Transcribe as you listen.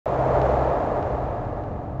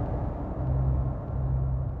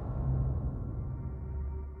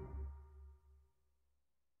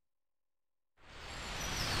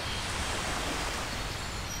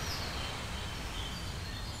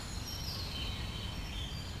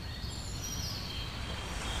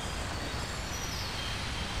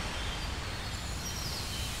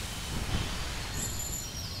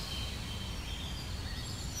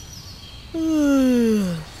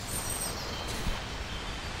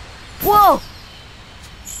Whoa!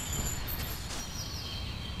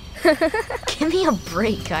 Give me a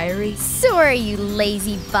break, Kyrie. Sorry, you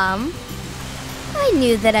lazy bum. I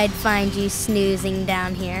knew that I'd find you snoozing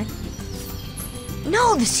down here.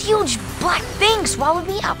 No, this huge black thing swallowed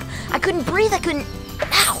me up. I couldn't breathe, I couldn't...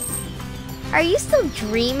 Ow! Are you still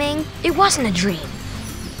dreaming? It wasn't a dream.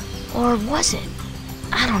 Or was it?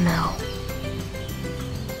 I don't know.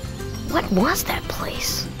 What was that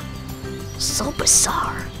place? So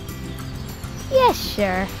bizarre. Yeah,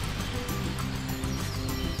 sure.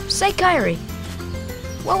 Say, Kyrie,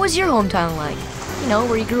 what was your hometown like? You know,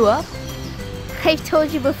 where you grew up? I've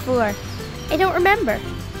told you before. I don't remember.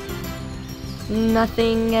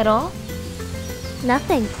 Nothing at all?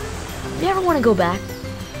 Nothing. You ever want to go back?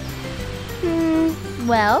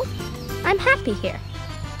 Well, I'm happy here.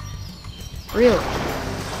 Really?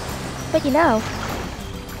 But you know,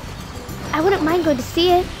 I wouldn't mind going to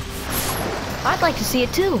see it. I'd like to see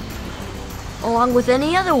it too. Along with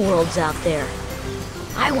any other worlds out there.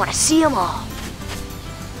 I want to see them all.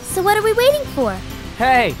 So what are we waiting for?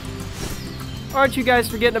 Hey! Aren't you guys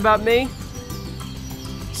forgetting about me?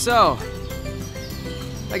 So,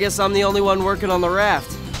 I guess I'm the only one working on the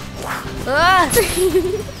raft.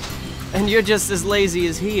 And you're just as lazy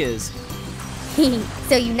as he is.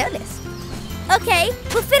 So you noticed. Okay,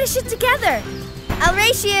 we'll finish it together. I'll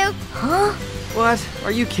race you. Huh? What?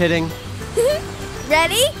 Are you kidding?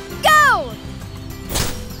 Ready? Go!